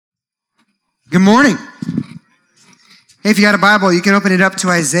Good morning. Hey, if you got a Bible, you can open it up to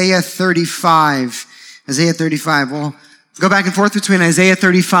Isaiah 35. Isaiah 35. We'll go back and forth between Isaiah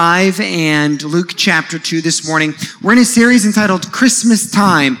 35 and Luke chapter 2 this morning. We're in a series entitled Christmas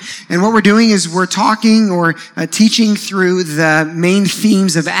Time. And what we're doing is we're talking or teaching through the main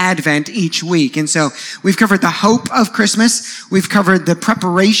themes of Advent each week. And so we've covered the hope of Christmas. We've covered the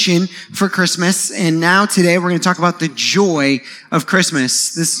preparation for Christmas. And now today we're going to talk about the joy of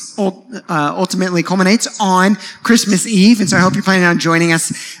Christmas. This ultimately culminates on Christmas Eve. And so I hope you're planning on joining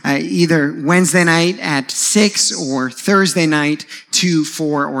us either Wednesday night at 6 or Thursday night 2,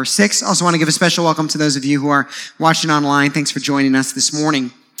 4, or 6. Also want to give a special welcome to those of you who are watching online. Thanks for joining us this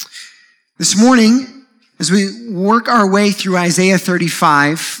morning. This morning, as we work our way through Isaiah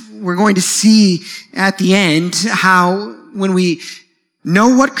 35, we're going to see at the end how when we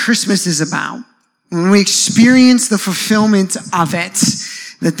know what Christmas is about, when we experience the fulfillment of it,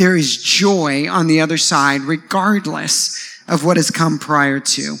 that there is joy on the other side, regardless of what has come prior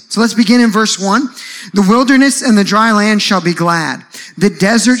to. So let's begin in verse 1. The wilderness and the dry land shall be glad. The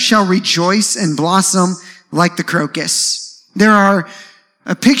desert shall rejoice and blossom like the crocus. There are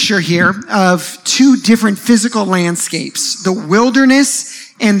a picture here of two different physical landscapes, the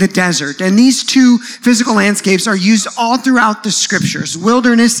wilderness and the desert. And these two physical landscapes are used all throughout the scriptures,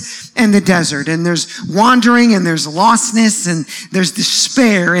 wilderness and the desert. And there's wandering and there's lostness and there's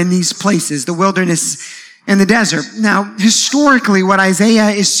despair in these places, the wilderness and the desert. Now, historically, what Isaiah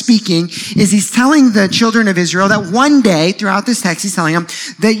is speaking is he's telling the children of Israel that one day, throughout this text, he's telling them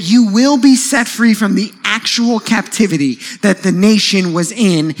that you will be set free from the actual captivity that the nation was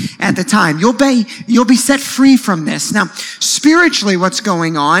in at the time. You'll be set free from this. Now, spiritually, what's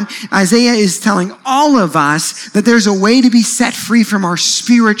going on? Isaiah is telling all of us that there's a way to be set free from our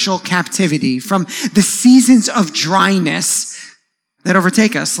spiritual captivity, from the seasons of dryness that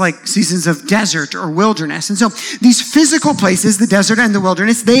overtake us, like seasons of desert or wilderness. And so these physical places, the desert and the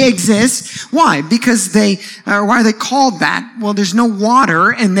wilderness, they exist. Why? Because why are they called that? Well, there's no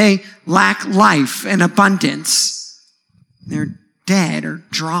water and they lack life and abundance. They're dead or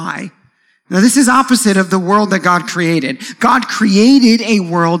dry. Now, this is opposite of the world that God created. God created a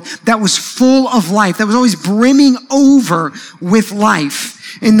world that was full of life, that was always brimming over with life.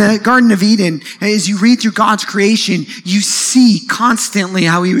 In the Garden of Eden, as you read through God's creation, you see constantly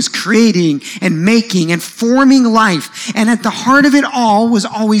how he was creating and making and forming life. And at the heart of it all was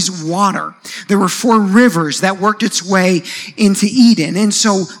always water. There were 4 rivers that worked its way into Eden. And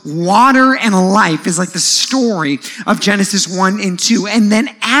so water and life is like the story of Genesis 1 and 2. And then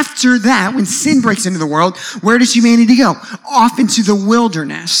after that, when sin breaks into the world, where does humanity go? Off into the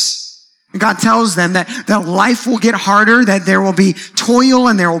wilderness. God tells them that life will get harder, that there will be toil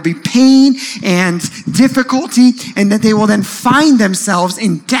and there will be pain and difficulty, and that they will then find themselves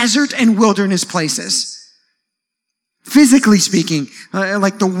in desert and wilderness places. Physically speaking,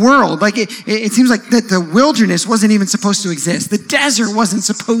 like the world, like it seems like that the wilderness wasn't even supposed to exist. The desert wasn't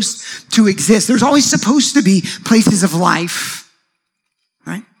supposed to exist. There's always supposed to be places of life,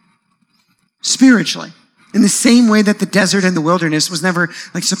 right? Spiritually. In the same way that the desert and the wilderness was never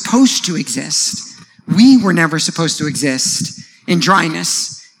supposed to exist. We were never supposed to exist in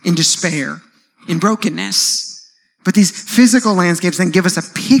dryness, in despair, in brokenness. But these physical landscapes then give us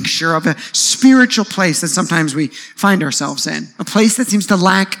a picture of a spiritual place that sometimes we find ourselves in. A place that seems to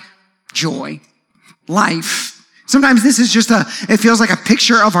lack joy, life. Sometimes this is it feels like a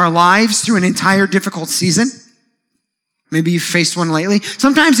picture of our lives through an entire difficult season. Maybe you've faced one lately.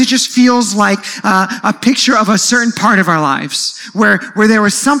 Sometimes it just feels like a picture of a certain part of our lives where there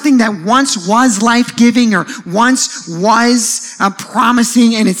was something that once was life-giving or once was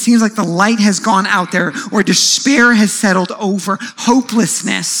promising, and it seems like the light has gone out there, or despair has settled over.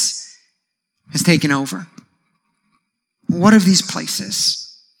 Hopelessness has taken over. What of these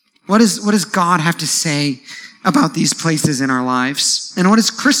places? What does God have to say about these places in our lives? And what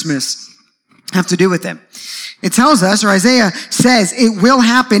does Christmas have to do with it? It tells us, or Isaiah says, it will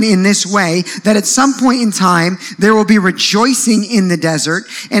happen in this way, that at some point in time, there will be rejoicing in the desert,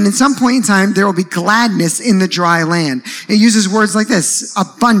 and at some point in time, there will be gladness in the dry land. It uses words like this: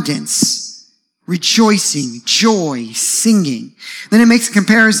 abundance, rejoicing, joy, singing. Then it makes a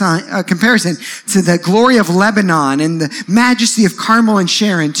comparison to the glory of Lebanon and the majesty of Carmel and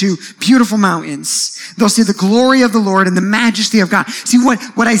Sharon, two beautiful mountains. They'll see the glory of the Lord and the majesty of God. See,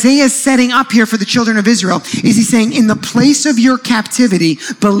 what Isaiah is setting up here for the children of Israel is he's saying, in the place of your captivity,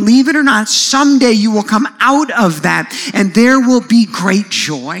 believe it or not, someday you will come out of that and there will be great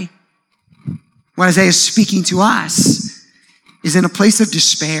joy. What Isaiah is speaking to us is in a place of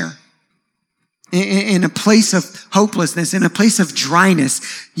despair, in a place of hopelessness, in a place of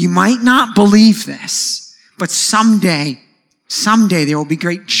dryness. You might not believe this, but someday there will be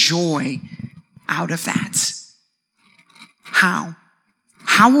great joy out of that. How?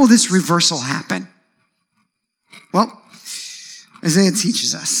 How will this reversal happen? Well, Isaiah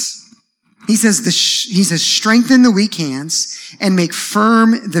teaches us. He says, strengthen the weak hands and make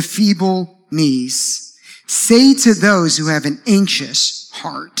firm the feeble knees. Say to those who have an anxious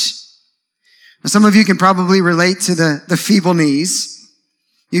heart. Now, some of you can probably relate to the feeble knees.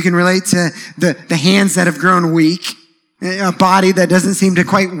 You can relate to the hands that have grown weak, a body that doesn't seem to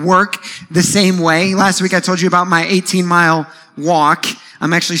quite work the same way. Last week I told you about my 18-mile walk.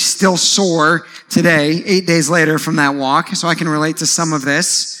 I'm actually still sore today, 8 days later from that walk, so I can relate to some of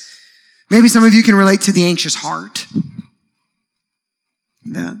this. Maybe some of you can relate to the anxious heart.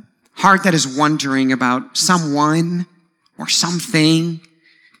 The heart that is wondering about someone or something,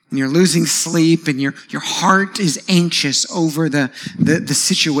 and you're losing sleep, and your heart is anxious over the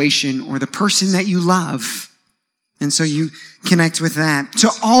situation or the person that you love. And so you connect with that.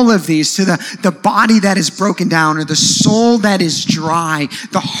 To all of these, to the body that is broken down, or the soul that is dry,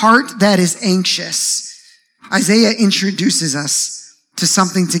 the heart that is anxious, Isaiah introduces us to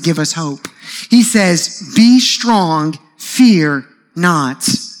something to give us hope. He says, be strong, fear not.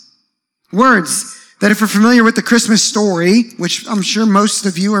 Words that if you're familiar with the Christmas story, which I'm sure most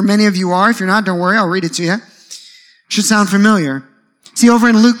of you or many of you are, if you're not, don't worry, I'll read it to you. Should sound familiar. See, over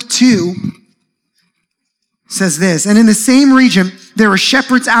in Luke 2, says this, and in the same region, there were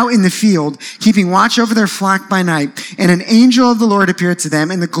shepherds out in the field, keeping watch over their flock by night. And an angel of the Lord appeared to them,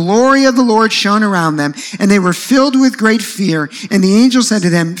 and the glory of the Lord shone around them, and they were filled with great fear. And the angel said to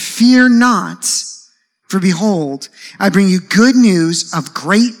them, fear not, for behold, I bring you good news of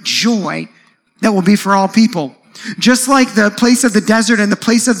great joy that will be for all people. Just like the place of the desert and the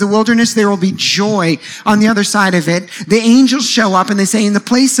place of the wilderness, there will be joy on the other side of it. The angels show up and they say, in the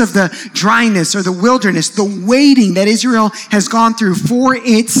place of the dryness or the wilderness, the waiting that Israel has gone through for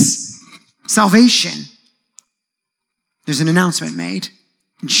its salvation, there's an announcement made.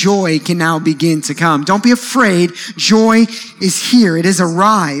 Joy can now begin to come. Don't be afraid. Joy is here. It has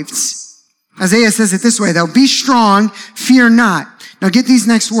arrived. Isaiah says it this way, though, be strong, fear not. Now get these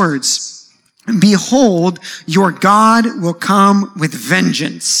next words. Behold, your God will come with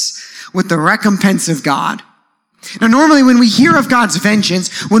vengeance, with the recompense of God. Now, normally when we hear of God's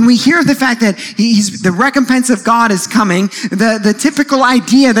vengeance, when we hear of the fact that the recompense of God is coming, the typical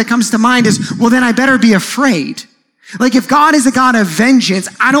idea that comes to mind is, well, then I better be afraid. Like if God is a God of vengeance,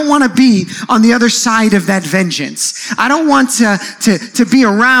 I don't want to be on the other side of that vengeance. I don't want to be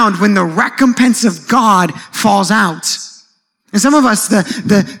around when the recompense of God falls out. And some of us,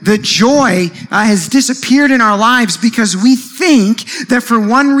 the joy has disappeared in our lives because we think that for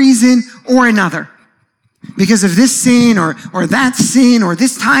one reason or another, because of this sin or that sin or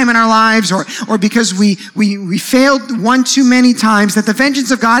this time in our lives or because we failed one too many times, that the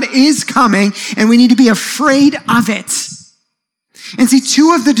vengeance of God is coming and we need to be afraid of it. And see,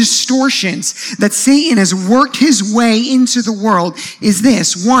 two of the distortions that Satan has worked his way into the world is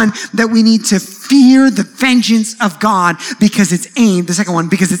this. One, that we need to fear the vengeance of God because it's aimed, the second one,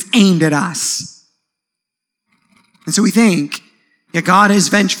 because it's aimed at us. And so we think, yeah, God is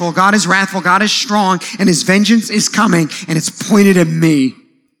vengeful, God is wrathful, God is strong, and his vengeance is coming, and it's pointed at me.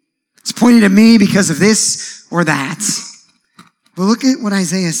 It's pointed at me because of this or that. But look at what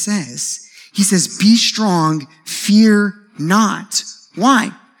Isaiah says. He says, be strong, fear not. Why?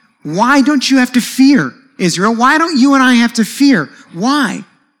 Why don't you have to fear, Israel? Why don't you and I have to fear? Why?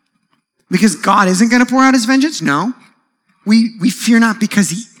 Because God isn't going to pour out his vengeance? No. We fear not because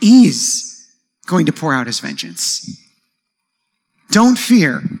he is going to pour out his vengeance. Don't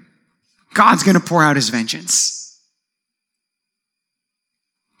fear. God's going to pour out his vengeance.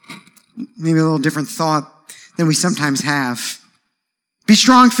 Maybe a little different thought than we sometimes have. Be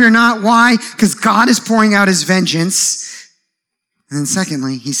strong, fear not. Why? Because God is pouring out his vengeance. And then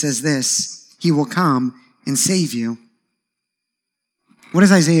secondly, he says this, he will come and save you. What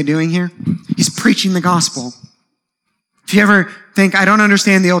is Isaiah doing here? He's preaching the gospel. If you ever think, I don't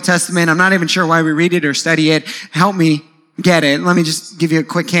understand the Old Testament, I'm not even sure why we read it or study it, help me get it. Let me just give you a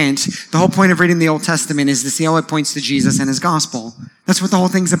quick hint. The whole point of reading the Old Testament is to see how it points to Jesus and his gospel. That's what the whole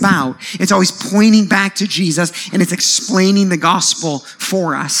thing's about. It's always pointing back to Jesus, and it's explaining the gospel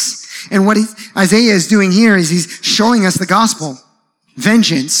for us. And what Isaiah is doing here is he's showing us the gospel.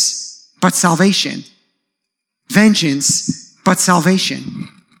 Vengeance, but salvation. Vengeance, but salvation.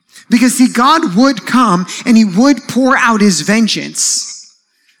 Because see, God would come and he would pour out his vengeance.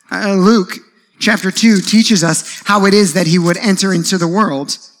 Luke chapter 2 teaches us how it is that he would enter into the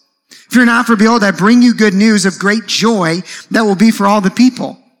world. Fear not, for behold, I bring you good news of great joy that will be for all the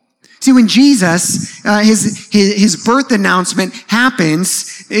people. See, when Jesus, his birth announcement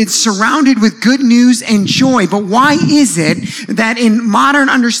happens, it's surrounded with good news and joy. But why is it that in modern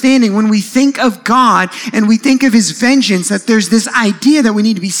understanding, when we think of God and we think of his vengeance, that there's this idea that we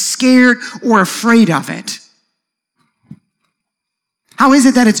need to be scared or afraid of it? How is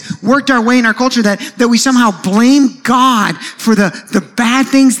it that it's worked our way in our culture that we somehow blame God for the bad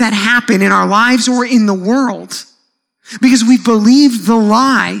things that happen in our lives or in the world? Because we believed the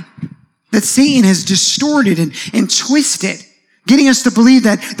lie that Satan has distorted and twisted, getting us to believe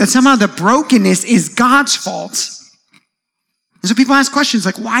that somehow the brokenness is God's fault. And so people ask questions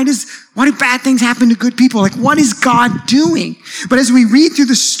like, why do bad things happen to good people? Like, what is God doing? But as we read through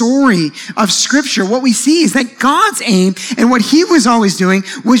the story of Scripture, what we see is that God's aim and what he was always doing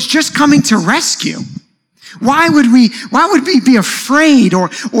was just coming to rescue. Why would we be afraid or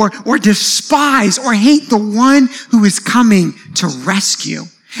despise or hate the one who is coming to rescue?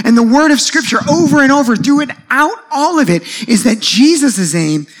 And the word of Scripture over and over throughout all of it is that Jesus'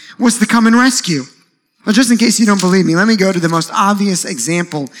 aim was to come and rescue. Well, just in case you don't believe me, let me go to the most obvious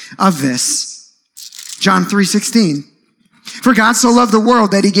example of this. John 3:16. For God so loved the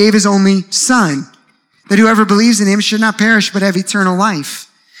world that he gave his only Son, that whoever believes in him should not perish but have eternal life.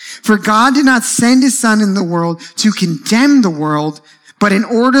 For God did not send his Son in the world to condemn the world, but in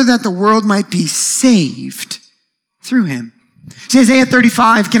order that the world might be saved through him. See, Isaiah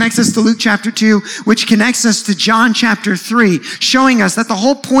 35 connects us to Luke chapter 2, which connects us to John chapter 3, showing us that the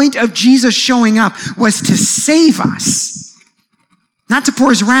whole point of Jesus showing up was to save us, not to pour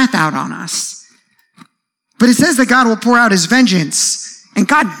his wrath out on us. But it says that God will pour out his vengeance, and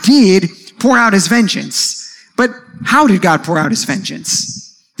God did pour out his vengeance. But how did God pour out his vengeance?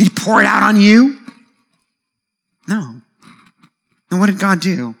 Did he pour it out on you? No. And what did God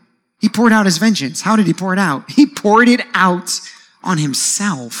do? He poured out his vengeance. How did he pour it out? He poured it out on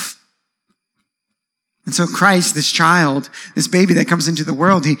himself. And so Christ, this child, this baby that comes into the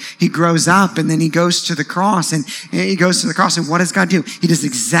world, he grows up and then he goes to the cross and what does God do? He does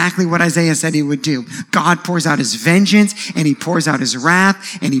exactly what Isaiah said he would do. God pours out his vengeance and he pours out his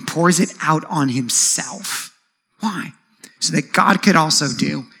wrath and he pours it out on himself. Why? So that God could also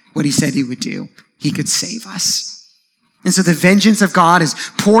do what he said he would do. He could save us. And so the vengeance of God is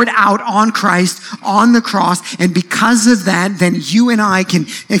poured out on Christ on the cross. And because of that, then you and I can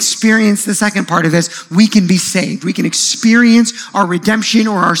experience the second part of this. We can be saved. We can experience our redemption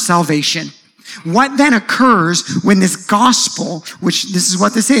or our salvation. What then occurs when this gospel, which this is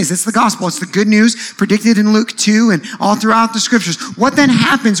what this is, it's the gospel, it's the good news predicted in Luke 2 and all throughout the scriptures. What then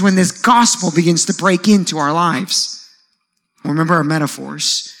happens when this gospel begins to break into our lives? Well, remember our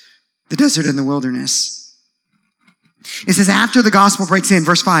metaphors, the desert and the wilderness. It says, after the gospel breaks in,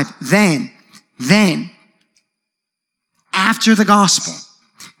 verse 5, then, after the gospel,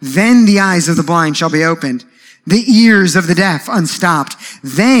 then the eyes of the blind shall be opened, the ears of the deaf unstopped.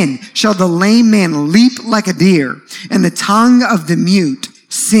 Then shall the lame man leap like a deer, and the tongue of the mute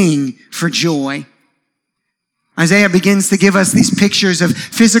sing for joy. Isaiah begins to give us these pictures of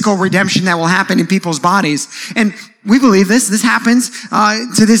physical redemption that will happen in people's bodies. And we believe this happens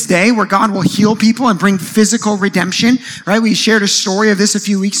to this day where God will heal people and bring physical redemption, right? We shared a story of this a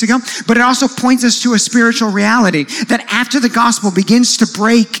few weeks ago, but it also points us to a spiritual reality that after the gospel begins to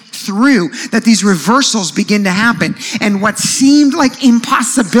break through, that these reversals begin to happen. And what seemed like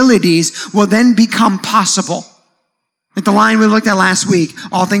impossibilities will then become possible. Like the line we looked at last week,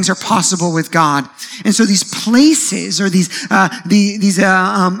 all things are possible with God. And so these places or these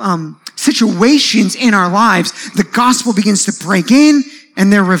situations in our lives, the gospel begins to break in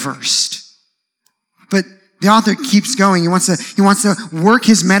and they're reversed. But the author keeps going. He wants to work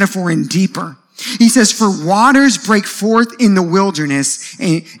his metaphor in deeper. He says, for waters break forth in the wilderness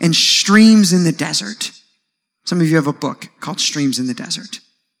and streams in the desert. Some of you have a book called Streams in the Desert.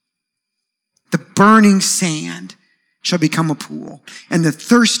 The burning sand shall become a pool, and the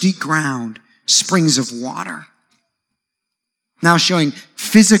thirsty ground springs of water. Now showing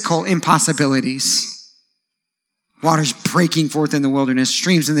physical impossibilities. Waters breaking forth in the wilderness,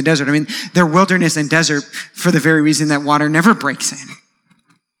 streams in the desert. I mean, they're wilderness and desert for the very reason that water never breaks in.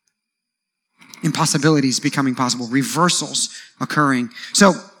 Impossibilities becoming possible, reversals occurring.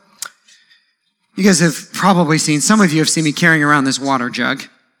 So, you guys have probably seen, some of you have seen me carrying around this water jug.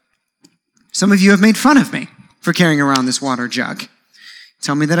 Some of you have made fun of me for carrying around this water jug.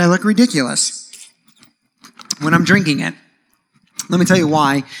 Tell me that I look ridiculous when I'm drinking it. Let me tell you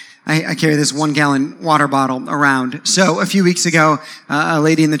why I carry this 1 gallon water bottle around. So a few weeks ago, a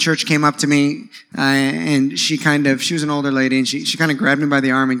lady in the church came up to me, and she was an older lady, and she kind of grabbed me by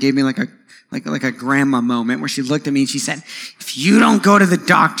the arm and gave me like a grandma moment where she looked at me and she said, "If you don't go to the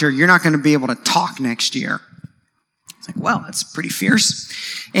doctor, you're not going to be able to talk next year." It's like, well, that's pretty fierce.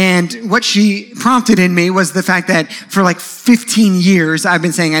 And what she prompted in me was the fact that for like 15 years, I've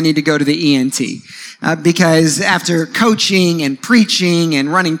been saying I need to go to the ENT. Because after coaching and preaching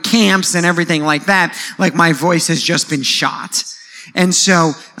and running camps and everything like that, like my voice has just been shot. And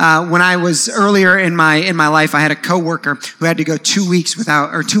so, when I was earlier in my life, I had a coworker who had to go 2 months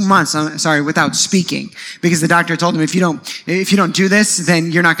without speaking, because the doctor told him, if you don't do this,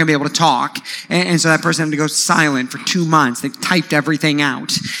 then you're not going to be able to talk. And so that person had to go silent for 2 months. They typed everything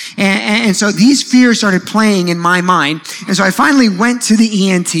out. And so these fears started playing in my mind. And so I finally went to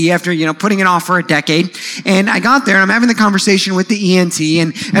the ENT after, putting it off for a decade. And I got there and I'm having the conversation with the ENT.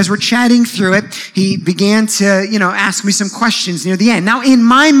 And as we're chatting through it, he began to, ask me some questions near the end. Now, in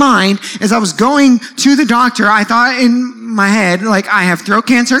my mind, as I was going to the doctor, I thought in my head, like, I have throat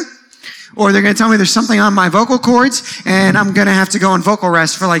cancer, or they're going to tell me there's something on my vocal cords, and I'm going to have to go on vocal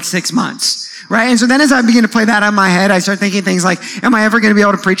rest for like 6 months. Right? And so then as I begin to play that out in my head, I start thinking things like, am I ever going to be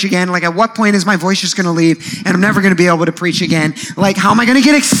able to preach again? Like, at what point is my voice just going to leave and I'm never going to be able to preach again? Like, how am I going to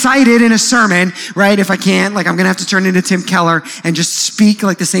get excited in a sermon, right? If I can't, like, I'm going to have to turn into Tim Keller and just speak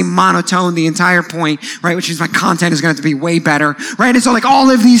like the same monotone the entire point, right? Which means my content is going to have to be way better, right? And so like all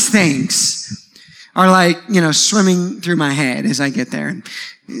of these things are like, swimming through my head as I get there. And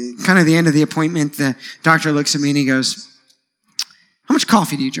kind of the end of the appointment, the doctor looks at me and he goes, "How much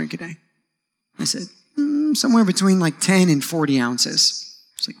coffee do you drink a day?" I said, somewhere between like 10 and 40 ounces.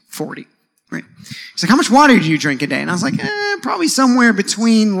 It's like 40, right? He's like, "How much water do you drink a day?" And I was like, probably somewhere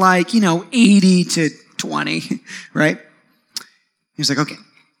between like, 80 to 20, right? He was like, "Okay,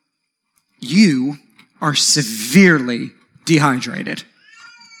 you are severely dehydrated.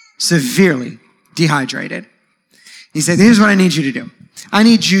 Severely dehydrated." He said, "Here's what I need you to do. I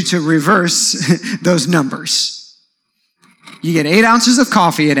need you to reverse those numbers. You get 8 ounces of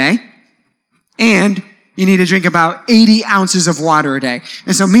coffee a day, and you need to drink about 80 ounces of water a day."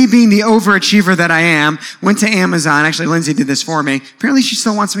 And so me being the overachiever that I am, went to Amazon. Actually, Lindsay did this for me. Apparently she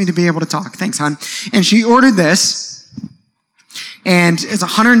still wants me to be able to talk. Thanks, hon. And she ordered this, and it's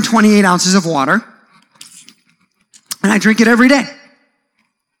 128 ounces of water. And I drink it every day.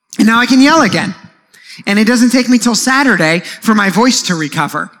 And now I can yell again. And it doesn't take me till Saturday for my voice to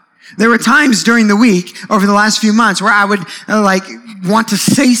recover. There were times during the week over the last few months where I would want to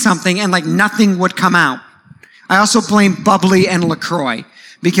say something and like nothing would come out. I also blame bubbly and LaCroix,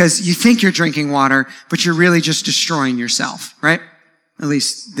 because you think you're drinking water, but you're really just destroying yourself, right? At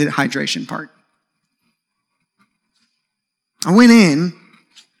least the hydration part. I went in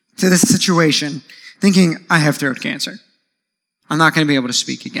to this situation thinking I have throat cancer. I'm not going to be able to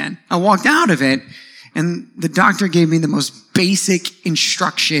speak again. I walked out of it and the doctor gave me the most basic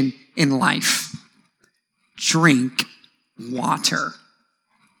instruction in life. Drink water.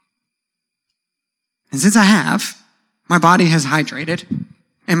 And since I have, my body has hydrated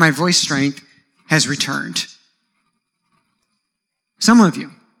and my voice strength has returned. Some of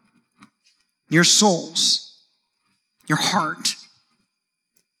you, your souls, your heart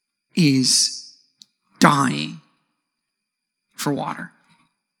is dying for water.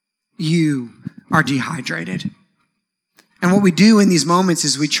 You are dehydrated. And what we do in these moments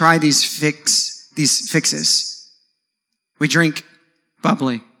is we try these fixes. We drink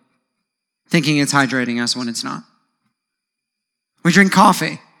bubbly, thinking it's hydrating us when it's not. We drink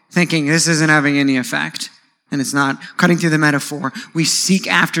coffee, thinking this isn't having any effect, and it's not. Cutting through the metaphor, we seek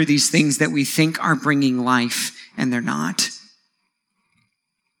after these things that we think are bringing life, and they're not.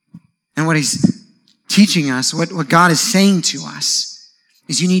 And what he's teaching us, what God is saying to us,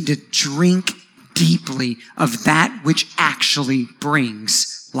 is you need to drink deeply of that which actually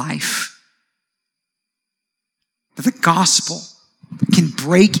brings life. That the gospel can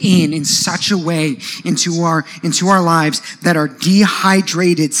break in such a way into our lives that our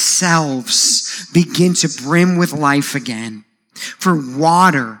dehydrated selves begin to brim with life again. For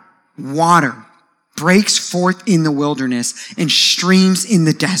water breaks forth in the wilderness and streams in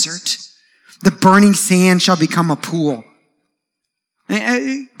the desert. The burning sand shall become a pool.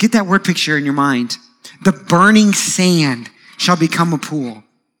 Get that word picture in your mind. The burning sand shall become a pool.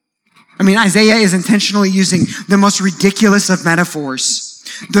 I mean, Isaiah is intentionally using the most ridiculous of metaphors.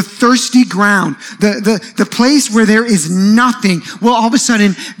 The thirsty ground, the place where there is nothing will all of a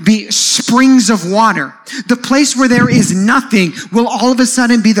sudden be springs of water. The place where there is nothing will all of a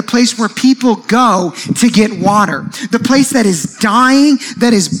sudden be the place where people go to get water. The place that is dying,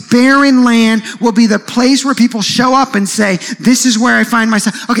 that is barren land, will be the place where people show up and say, this is where I find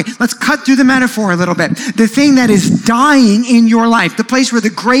myself. Okay, let's cut through the metaphor a little bit. The thing that is dying in your life, the place where the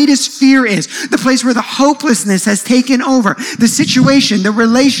greatest fear is, the place where the hopelessness has taken over, the situation, the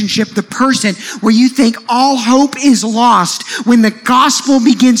relationship, the person where you think all hope is lost, when the gospel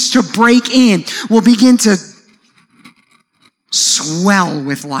begins to break in, will begin to swell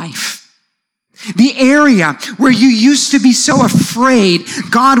with life. The area where you used to be so afraid,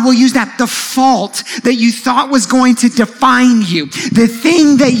 God will use that. The fault that you thought was going to define you, the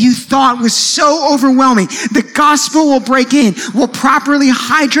thing that you thought was so overwhelming, the gospel will break in, will properly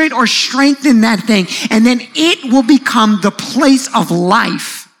hydrate or strengthen that thing, and then it will become the place of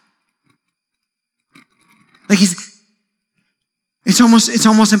life. Like it's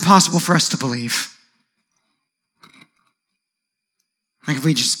almost impossible for us to believe. Like if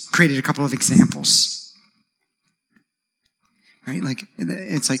we just created a couple of examples, right? Like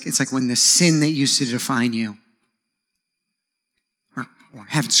it's like when the sin that used to define you or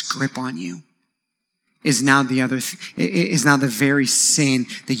have its grip on you is now is now the very sin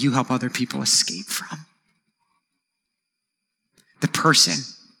that you help other people escape from. The person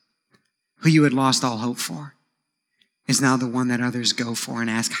who you had lost all hope for is now the one that others go for and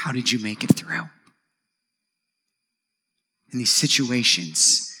ask, how did you make it through? And these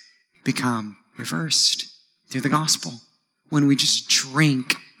situations become reversed through the gospel when we just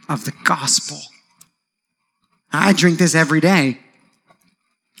drink of the gospel. I drink this every day.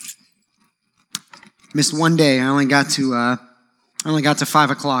 Missed one day. I only got to 5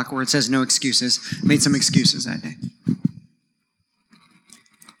 o'clock where it says no excuses. Made some excuses that day.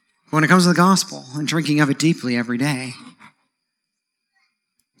 When it comes to the gospel and drinking of it deeply every day,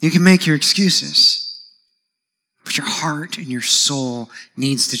 you can make your excuses. But your heart and your soul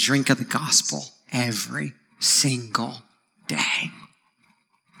needs to drink of the gospel every single day.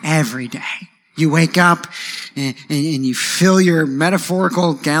 Every day. You wake up and you fill your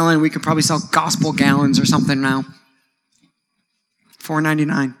metaphorical gallon. We could probably sell gospel gallons or something now.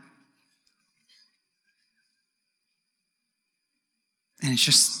 $4.99. And it's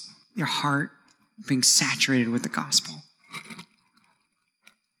just your heart being saturated with the gospel.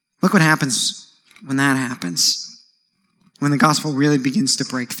 Look what happens when that happens. When the gospel really begins to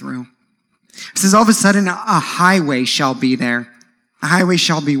break through. It says, all of a sudden, a highway shall be there. A highway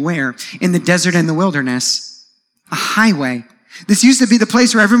shall be where? In the desert and the wilderness. A highway. This used to be the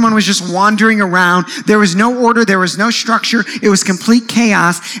place where everyone was just wandering around. There was no order. There was no structure. It was complete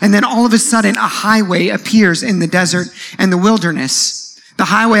chaos. And then all of a sudden, a highway appears in the desert and the wilderness. The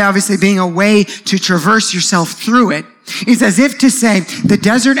highway obviously being a way to traverse yourself through it. It's as if to say the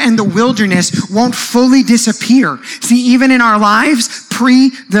desert and the wilderness won't fully disappear. See, even in our lives, pre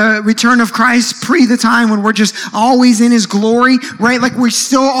the return of Christ, pre the time when we're just always in his glory, right? Like we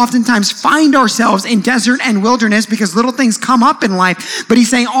still oftentimes find ourselves in desert and wilderness because little things come up in life. But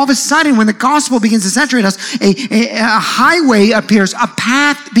he's saying all of a sudden when the gospel begins to saturate us, a highway appears, a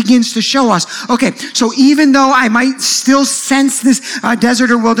path begins to show us. Okay, so even though I might still sense this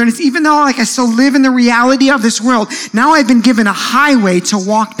desert or wilderness, even though like I still live in the reality of this world, now I've been given a highway to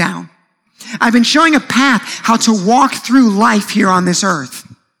walk down. I've been showing a path how to walk through life here on this earth.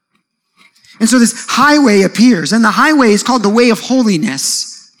 And so this highway appears, and the highway is called the way of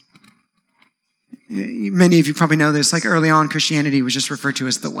holiness. Many of you probably know this, like early on Christianity was just referred to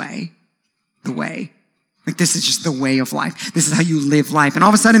as the way. The way. Like this is just the way of life. This is how you live life. And all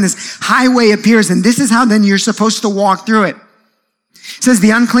of a sudden this highway appears, and this is how then you're supposed to walk through it. It says, the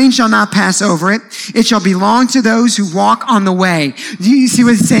unclean shall not pass over it. It shall belong to those who walk on the way. Do you see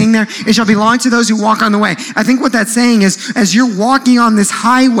what it's saying there? It shall belong to those who walk on the way. I think what that's saying is, as you're walking on this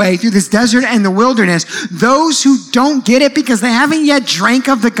highway through this desert and the wilderness, those who don't get it because they haven't yet drank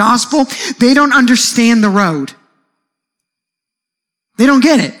of the gospel, they don't understand the road. They don't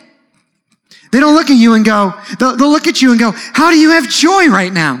get it. They don't look at you and go, they'll look at you and go, how do you have joy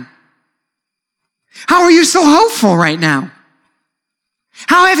right now? How are you so hopeful right now?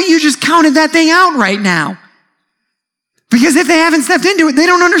 How haven't you just counted that thing out right now? Because if they haven't stepped into it, they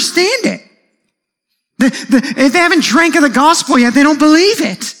don't understand it. If they haven't drank of the gospel yet, they don't believe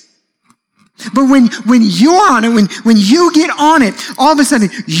it. But when you're on it, when you get on it, all of a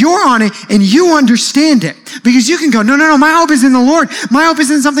sudden you're on it and you understand it. Because you can go, no, my hope is in the Lord. My hope is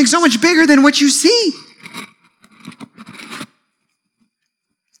in something so much bigger than what you see.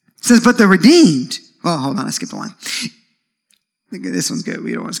 It says, but the redeemed. Well, hold on, I skipped the line. This one's good.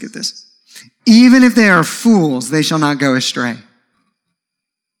 We don't want to skip this. Even if they are fools, they shall not go astray.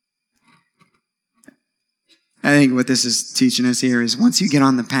 I think what this is teaching us here is once you get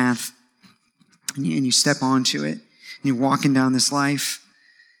on the path and you step onto it, and you're walking down this life,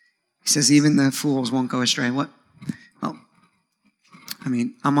 he says, even the fools won't go astray. What? Well, I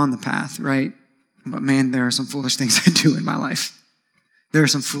mean, I'm on the path, right? But man, there are some foolish things I do in my life. There are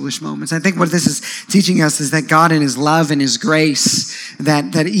some foolish moments. I think what this is teaching us is that God in his love and his grace,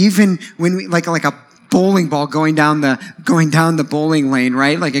 that even when we, like a bowling ball going down the bowling lane,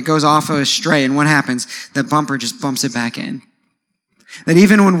 right? Like it goes off astray, and what happens? The bumper just bumps it back in. That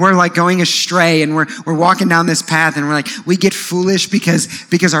even when we're like going astray and we're walking down this path and we're like, we get foolish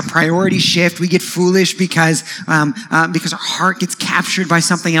because our priorities shift. We get foolish because our heart gets captured by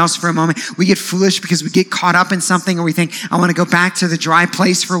something else for a moment. We get foolish because we get caught up in something, or we think, I want to go back to the dry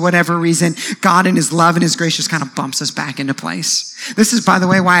place for whatever reason. God in his love and his grace just kind of bumps us back into place. This is, by the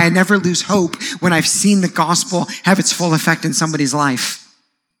way, why I never lose hope when I've seen the gospel have its full effect in somebody's life.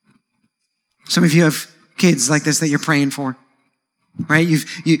 Some of you have kids like this that you're praying for. Right? You've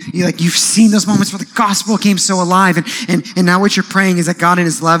seen those moments where the gospel came so alive, and now what you're praying is that God in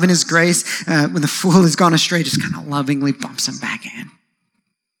his love and his grace, when the fool has gone astray, just kind of lovingly bumps him back in.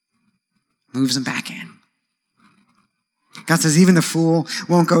 Moves him back in. God says even the fool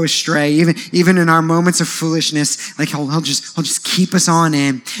won't go astray. Even in our moments of foolishness, like he'll just keep us on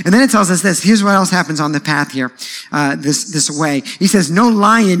in. And then it tells us this. Here's what else happens on the path here, this way. He says, no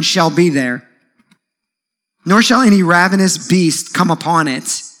lion shall be there, nor shall any ravenous beast come upon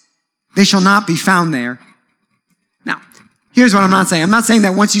it. They shall not be found there. Now, here's what I'm not saying. I'm not saying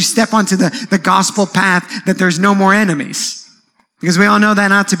that once you step onto the gospel path that there's no more enemies. Because we all know that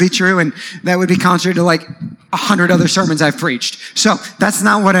not to be true, and that would be contrary to like 100 other sermons I've preached. So that's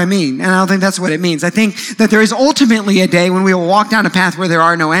not what I mean, and I don't think that's what it means. I think that there is ultimately a day when we will walk down a path where there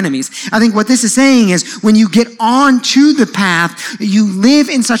are no enemies. I think what this is saying is when you get onto the path, you live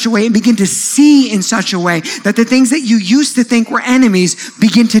in such a way and begin to see in such a way that the things that you used to think were enemies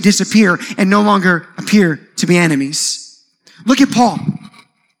begin to disappear and no longer appear to be enemies. Look at Paul.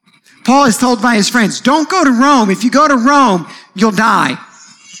 Paul is told by his friends, don't go to Rome. If you go to Rome, you'll die.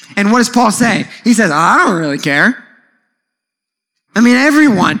 And what does Paul say? He says, I don't really care. I mean,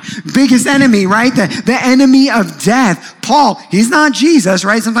 everyone, biggest enemy, right? The enemy of death. Paul, he's not Jesus,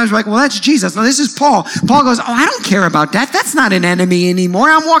 right? Sometimes we're like, well, that's Jesus. No, this is Paul. Paul goes, I don't care about death. That's not an enemy anymore.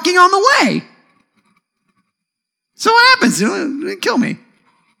 I'm walking on the way. So what happens? It'll kill me.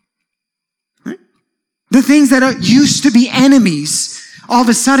 Right? The things that used to be enemies, all of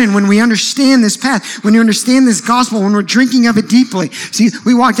a sudden, when we understand this path, when you understand this gospel, when we're drinking of it deeply, see,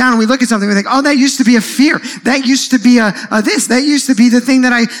 we walk down and we look at something, we think, oh, that used to be a fear. That used to be this. That used to be the thing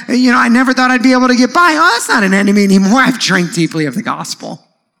that I never thought I'd be able to get by. Oh, that's not an enemy anymore. I've drank deeply of the gospel.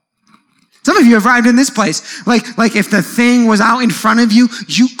 Some of you have arrived in this place. Like if the thing was out in front of you,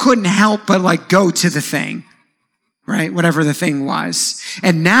 you couldn't help but like go to the thing. Right? Whatever the thing was.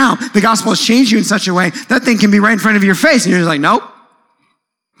 And now the gospel has changed you in such a way that thing can be right in front of your face. And you're just like, nope.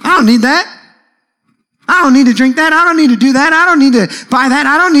 I don't need that. I don't need to drink that. I don't need to do that. I don't need to buy that.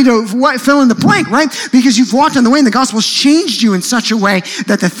 I don't need to fill in the blank, right? Because you've walked on the way and the gospel's changed you in such a way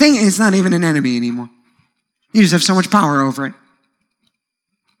that the thing is not even an enemy anymore. You just have so much power over it.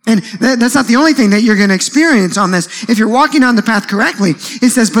 And that's not the only thing that you're going to experience on this. If you're walking on the path correctly, it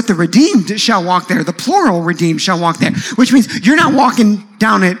says, but the redeemed shall walk there. The plural redeemed shall walk there, which means you're not walking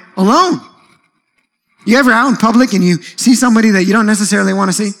down it alone. You ever out in public and you see somebody that you don't necessarily want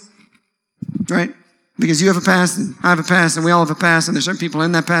to see? Right? Because you have a past and I have a past and we all have a past and there's certain people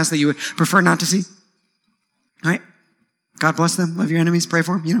in that past that you would prefer not to see. Right? God bless them. Love your enemies. Pray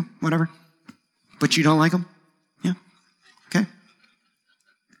for them. Whatever. But you don't like them? Yeah. Okay.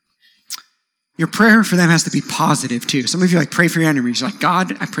 Your prayer for them has to be positive too. Some of you pray for your enemies. You're like,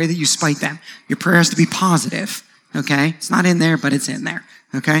 God, I pray that you spite them. Your prayer has to be positive. Okay? It's not in there, but it's in there.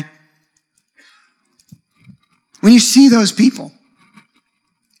 Okay? When you see those people,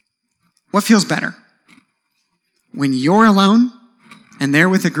 what feels better? When you're alone and they're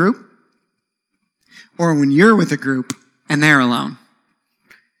with a group? Or when you're with a group and they're alone?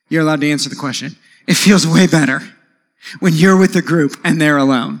 You're allowed to answer the question. It feels way better when you're with a group and they're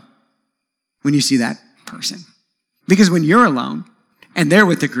alone. When you see that person. Because when you're alone and they're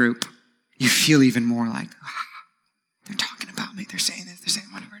with a group, you feel even more like, they're talking about me. They're saying this. They're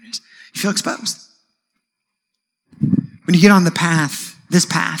saying whatever it is. You feel exposed. When you get on the path, this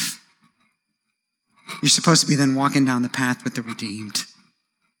path, you're supposed to be then walking down the path with the redeemed.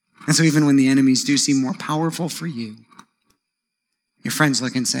 And so even when the enemies do seem more powerful for you, your friends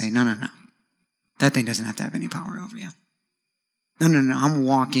look and say, no. That thing doesn't have to have any power over you. No. I'm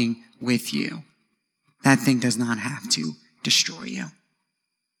walking with you. That thing does not have to destroy you.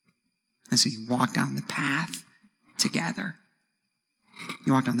 And so you walk down the path together.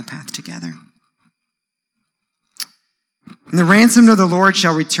 You walked on the path together. And the ransomed of the Lord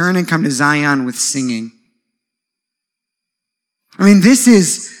shall return and come to Zion with singing. I mean, this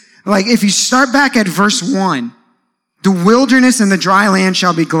is like, if you start back at verse 1, the wilderness and the dry land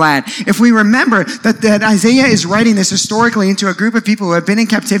shall be glad. If we remember that Isaiah is writing this historically into a group of people who have been in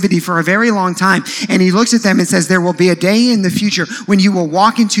captivity for a very long time, and he looks at them and says, there will be a day in the future when you will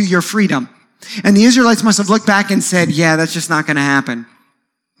walk into your freedom. And the Israelites must have looked back and said, yeah, that's just not going to happen.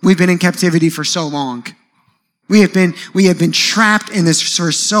 We've been in captivity for so long. We have been trapped in this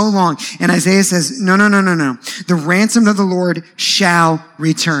for so long. And Isaiah says, no. The ransomed of the Lord shall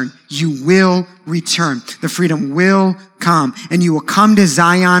return. You will return. The freedom will come. And you will come to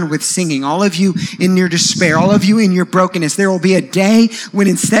Zion with singing. All of you in your despair, all of you in your brokenness, there will be a day when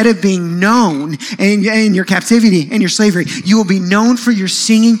instead of being known in your captivity and your slavery, you will be known for your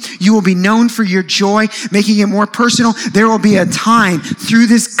singing. You will be known for your joy, making it more personal. There will be a time through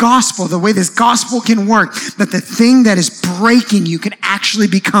this gospel, the way this gospel can work, that the thing that is breaking you can actually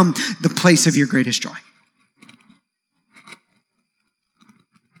become the place of your greatest joy.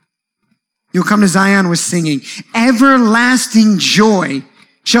 You'll come to Zion with singing. Everlasting joy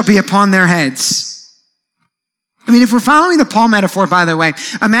shall be upon their heads. I mean, if we're following the Paul metaphor, by the way,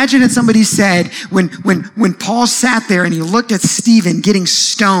 imagine that somebody said, when Paul sat there and he looked at Stephen getting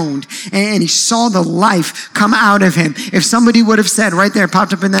stoned and he saw the life come out of him, if somebody would have said right there,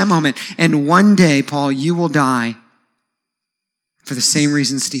 popped up in that moment, and one day, Paul, you will die for the same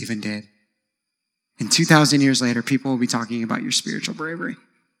reason Stephen did. And 2,000 years later, people will be talking about your spiritual bravery.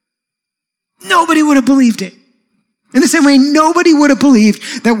 Nobody would have believed it. In the same way, nobody would have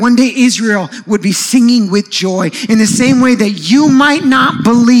believed that one day Israel would be singing with joy. In the same way that you might not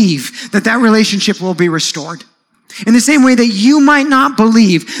believe that relationship will be restored. In the same way that you might not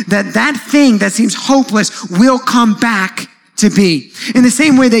believe that thing that seems hopeless will come back to be. In the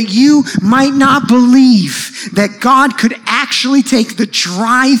same way that you might not believe that God could actually take the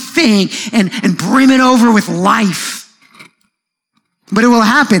dry thing and brim it over with life. But it will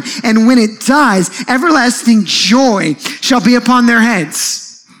happen. And when it does, everlasting joy shall be upon their heads.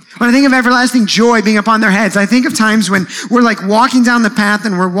 When I think of everlasting joy being upon their heads, I think of times when we're like walking down the path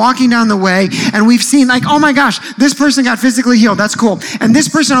and we're walking down the way and we've seen like, oh my gosh, this person got physically healed. That's cool. And this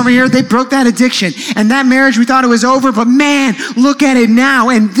person over here, they broke that addiction. And that marriage, we thought it was over, but man, look at it now.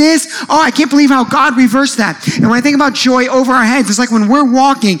 And this, oh, I can't believe how God reversed that. And when I think about joy over our heads, it's like when we're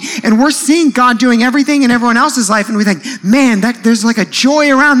walking and we're seeing God doing everything in everyone else's life and we think, man, there's like a joy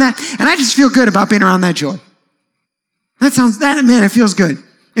around that. And I just feel good about being around that joy. Man, it feels good.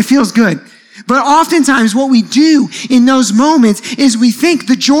 It feels good. But oftentimes what we do in those moments is we think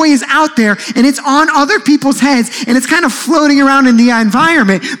the joy is out there and it's on other people's heads and it's kind of floating around in the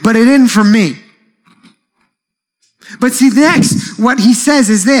environment, but it isn't for me. But see, next, what he says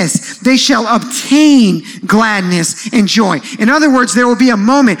is this: they shall obtain gladness and joy. In other words, there will be a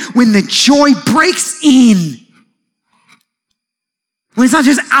moment when the joy breaks in. When it's not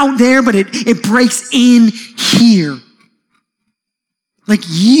just out there, but it breaks in here. Like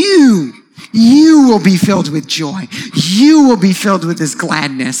you will be filled with joy. You will be filled with this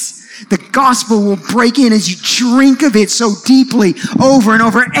gladness. The gospel will break in as you drink of it so deeply over and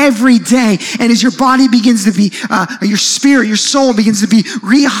over every day. And as your body begins to be, your spirit, your soul begins to be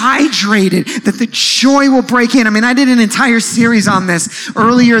rehydrated, that the joy will break in. I mean, I did an entire series on this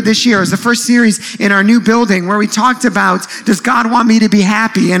earlier this year. It was the first series in our new building where we talked about, does God want me to be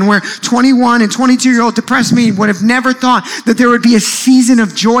happy? And where 21 and 22-year-old depressed me would have never thought that there would be a season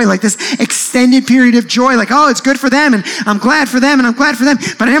of joy, like this extended period of joy, like, oh, it's good for them and I'm glad for them and I'm glad for them.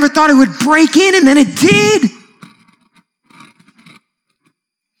 But I never thought it would break in, and then it did.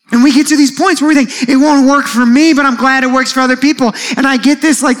 And we get to these points where we think, it won't work for me, but I'm glad it works for other people. And I get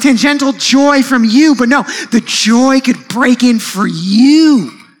this like tangential joy from you, but no, the joy could break in for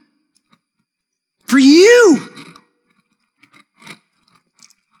you. For you.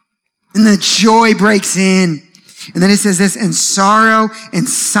 And the joy breaks in. And then it says this, and sorrow and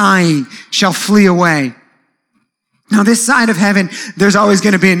sighing shall flee away. Now, this side of heaven, there's always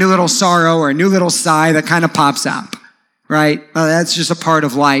going to be a new little sorrow or a new little sigh that kind of pops up, right? That's just a part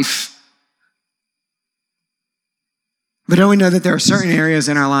of life. But don't we know that there are certain areas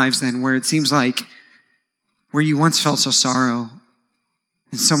in our lives then where it seems like where you once felt so sorrow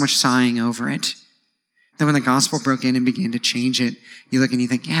and so much sighing over it, that when the gospel broke in and began to change it, you look and you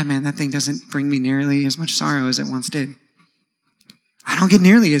think, yeah, man, that thing doesn't bring me nearly as much sorrow as it once did. I don't get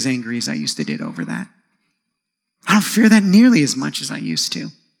nearly as angry as I used to did over that. I don't fear that nearly as much as I used to.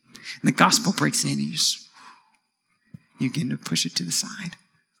 And the gospel breaks in and you begin to push it to the side.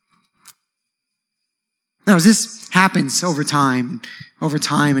 Now, as this happens over time,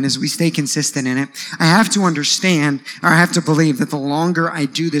 and as we stay consistent in it, I have to understand, or I have to believe that the longer I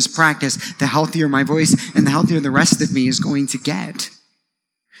do this practice, the healthier my voice and the healthier the rest of me is going to get.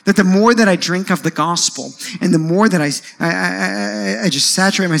 That the more that I drink of the gospel and the more that I just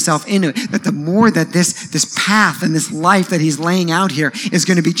saturate myself into it, that the more that this path and this life that he's laying out here is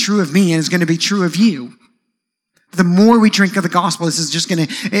going to be true of me and is going to be true of you. The more we drink of the gospel, it's just going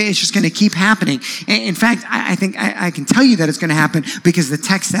to keep happening. In fact, I think I can tell you that it's going to happen because the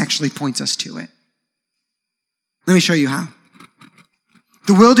text actually points us to it. Let me show you how.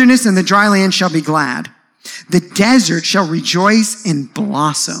 The wilderness and the dry land shall be glad. The desert shall rejoice and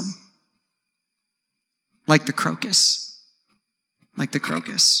blossom like the crocus. Like the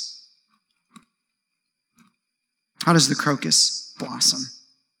crocus. How does the crocus blossom?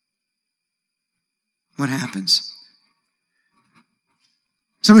 What happens?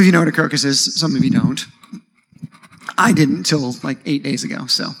 Some of you know what a crocus is, some of you don't. I didn't until like 8 days ago,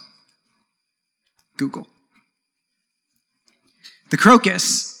 so Google. The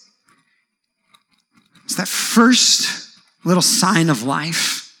crocus is that first little sign of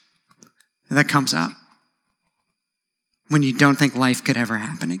life that comes up when you don't think life could ever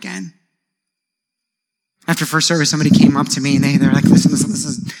happen again. After first service, somebody came up to me and they're like, listen.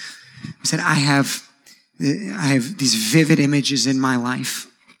 I said, I have these vivid images in my life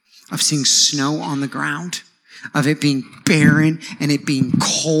of seeing snow on the ground, of it being barren and it being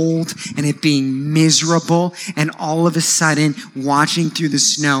cold and it being miserable. And all of a sudden, watching through the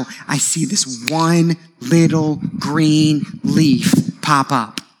snow, I see this one little green leaf pop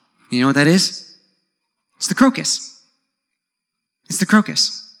up. You know what that is? It's the crocus. It's the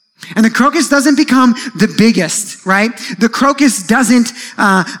crocus. And the crocus doesn't become the biggest, right? The crocus doesn't,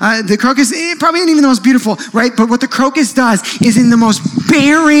 it probably isn't even the most beautiful, right? But what the crocus does is in the most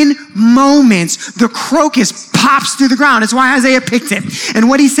barren moments, the crocus pops through the ground. It's why Isaiah picked it. And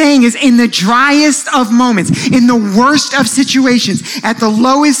what he's saying is in the driest of moments, in the worst of situations, at the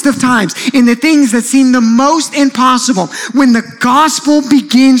lowest of times, in the things that seem the most impossible, when the gospel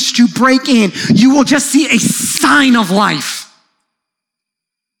begins to break in, you will just see a sign of life.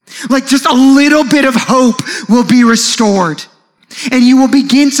 Like just a little bit of hope will be restored. And you will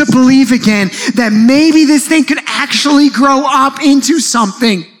begin to believe again that maybe this thing could actually grow up into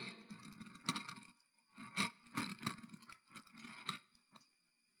something.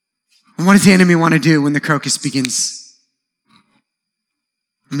 And what does the enemy want to do when the crocus begins?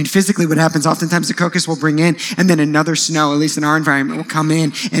 I mean, physically what happens, oftentimes the crocus will bring in and then another snow, at least in our environment, will come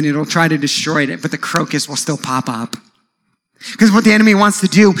in and it'll try to destroy it, but the crocus will still pop up. Because what the enemy wants to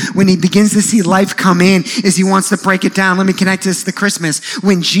do when he begins to see life come in is he wants to break it down. Let me connect this to Christmas.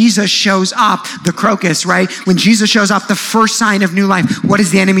 When Jesus shows up, the crocus, right? When Jesus shows up, the first sign of new life, what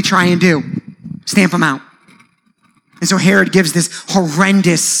does the enemy try and do? Stamp him out. And so Herod gives this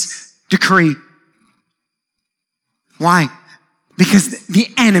horrendous decree. Why? Because the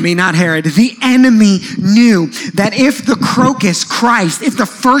enemy, not Herod, the enemy knew that if the crocus, Christ, if the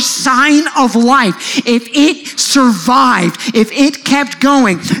first sign of life, if it survived, if it kept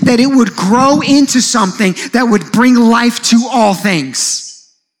going, that it would grow into something that would bring life to all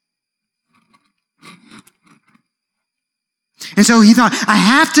things. And so he thought, I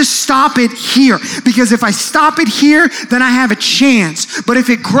have to stop it here, because if I stop it here, then I have a chance. But if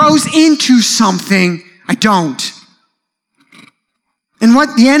it grows into something, I don't. And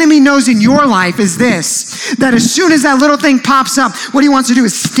what the enemy knows in your life is this, that as soon as that little thing pops up, what he wants to do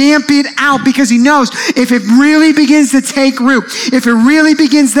is stamp it out, because he knows if it really begins to take root, if it really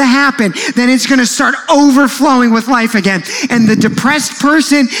begins to happen, then it's going to start overflowing with life again. And the depressed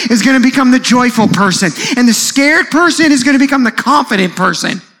person is going to become the joyful person. And the scared person is going to become the confident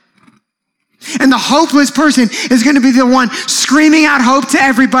person. And the hopeless person is going to be the one screaming out hope to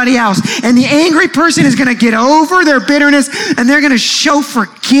everybody else. And the angry person is going to get over their bitterness and they're going to show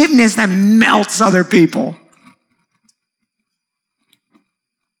forgiveness that melts other people.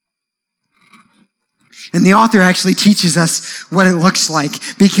 And the author actually teaches us what it looks like,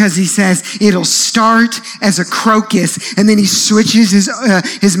 because he says it'll start as a crocus, and then he switches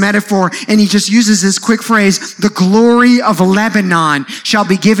his metaphor and he just uses this quick phrase, the glory of Lebanon shall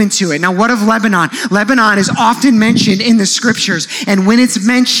be given to it. Now, what of Lebanon? Lebanon is often mentioned in the scriptures, and when it's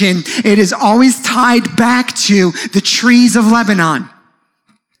mentioned, it is always tied back to the trees of Lebanon.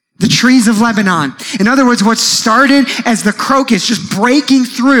 The trees of Lebanon. In other words, what started as the crocus just breaking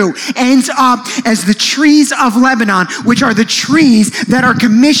through ends up as the trees of Lebanon, which are the trees that are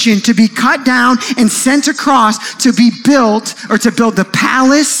commissioned to be cut down and sent across to be built, or to build the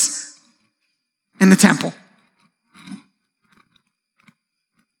palace and the temple.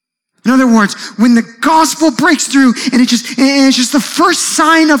 In other words, when the gospel breaks through and it's just the first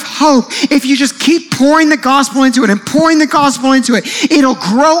sign of hope, if you just keep pouring the gospel into it and pouring the gospel into it, it'll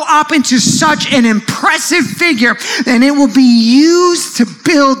grow up into such an impressive figure, and it will be used to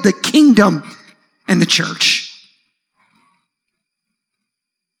build the kingdom and the church.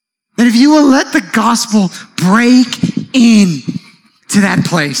 That if you will let the gospel break in to that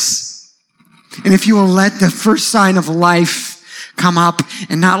place, and if you will let the first sign of life come up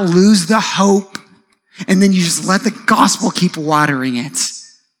and not lose the hope, and then you just let the gospel keep watering it,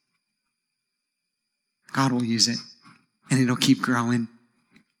 God will use it, and it'll keep growing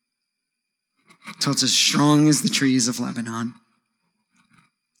until it's as strong as the trees of Lebanon,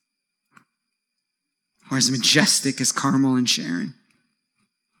 or as majestic as Carmel and Sharon.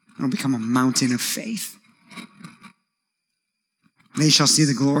 It'll become a mountain of faith. They shall see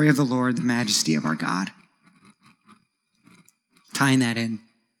the glory of the Lord, the majesty of our God. Tying that in,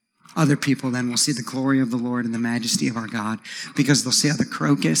 other people then will see the glory of the Lord and the majesty of our God, because they'll see how the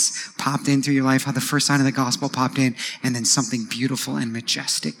crocus popped into your life, how the first sign of the gospel popped in, and then something beautiful and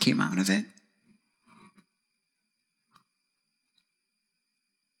majestic came out of it.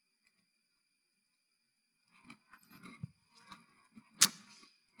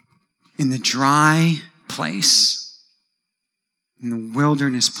 In the dry place, in the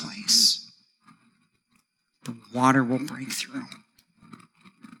wilderness place, the water will break through.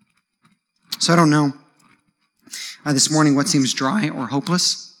 So I don't know this morning what seems dry or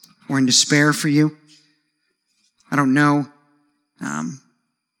hopeless or in despair for you. I don't know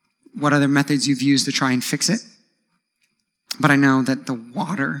what other methods you've used to try and fix it. But I know that the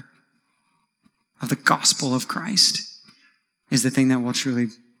water of the gospel of Christ is the thing that will truly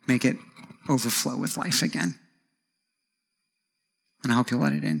make it overflow with life again. And I hope you'll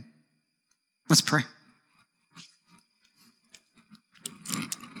let it in. Let's pray.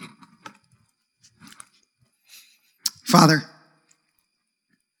 Father,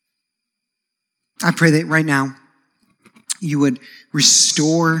 I pray that right now you would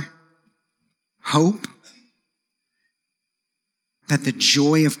restore hope, that the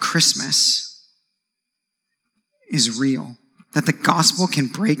joy of Christmas is real, that the gospel can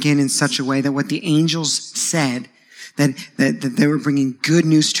break in such a way that what the angels said, that they were bringing good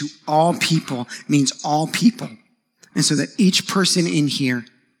news to all people, means all people. And so that each person in here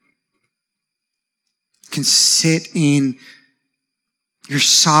can sit in your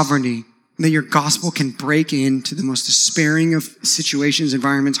sovereignty, that your gospel can break into the most despairing of situations,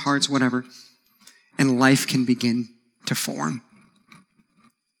 environments, hearts, whatever, and life can begin to form.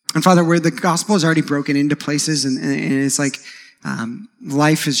 And Father, where the gospel is already broken into places and it's like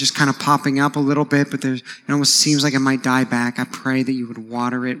life is just kind of popping up a little bit, but it almost seems like it might die back, I pray that you would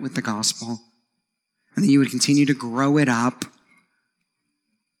water it with the gospel and that you would continue to grow it up.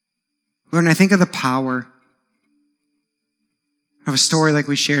 Lord, and I think of the power of a story like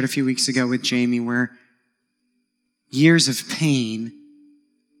we shared a few weeks ago with Jamie, where years of pain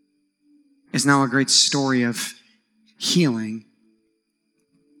is now a great story of healing.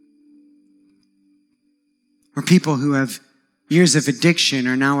 Where people who have years of addiction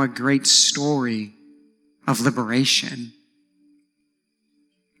are now a great story of liberation.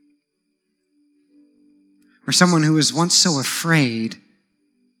 Where someone who was once so afraid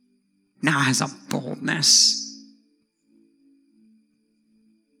now has a boldness.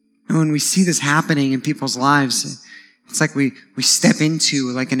 And when we see this happening in people's lives, it's like we step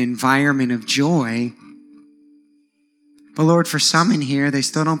into like an environment of joy. But Lord, for some in here, they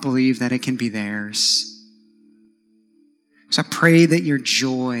still don't believe that it can be theirs. So I pray that your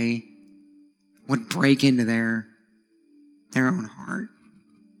joy would break into their own heart.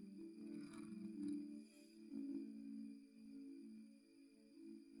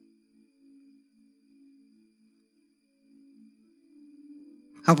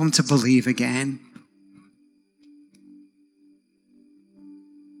 Help them to believe again.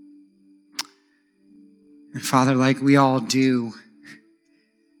 And Father, like we all do,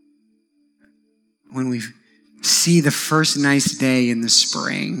 when we see the first nice day in the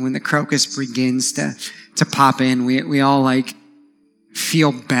spring, when the crocus begins to pop in, we all like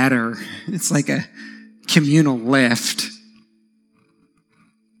feel better. It's like a communal lift.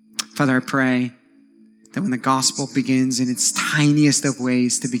 Father, I pray that when the gospel begins in its tiniest of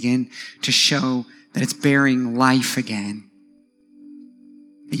ways to begin to show that it's bearing life again,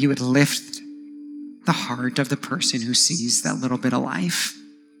 that you would lift the heart of the person who sees that little bit of life.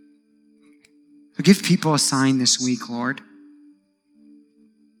 So give people a sign this week, Lord.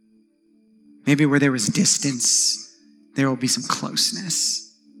 Maybe where there was distance, there will be some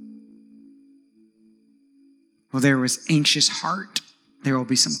closeness. Well, there was anxious heart, there will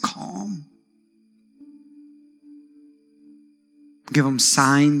be some calm. Give them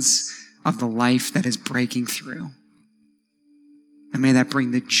signs of the life that is breaking through. And may that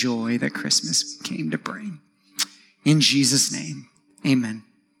bring the joy that Christmas came to bring. In Jesus' name, amen.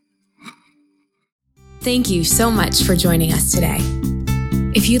 Thank you so much for joining us today.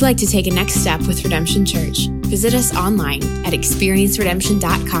 If you'd like to take a next step with Redemption Church, visit us online at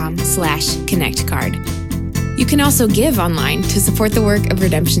experienceredemption.com/connectcard. You can also give online to support the work of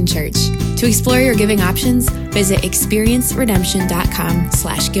Redemption Church. To explore your giving options, visit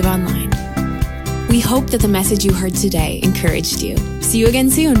experienceredemption.com/giveonline. We hope that the message you heard today encouraged you. See you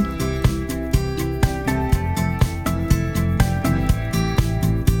again soon.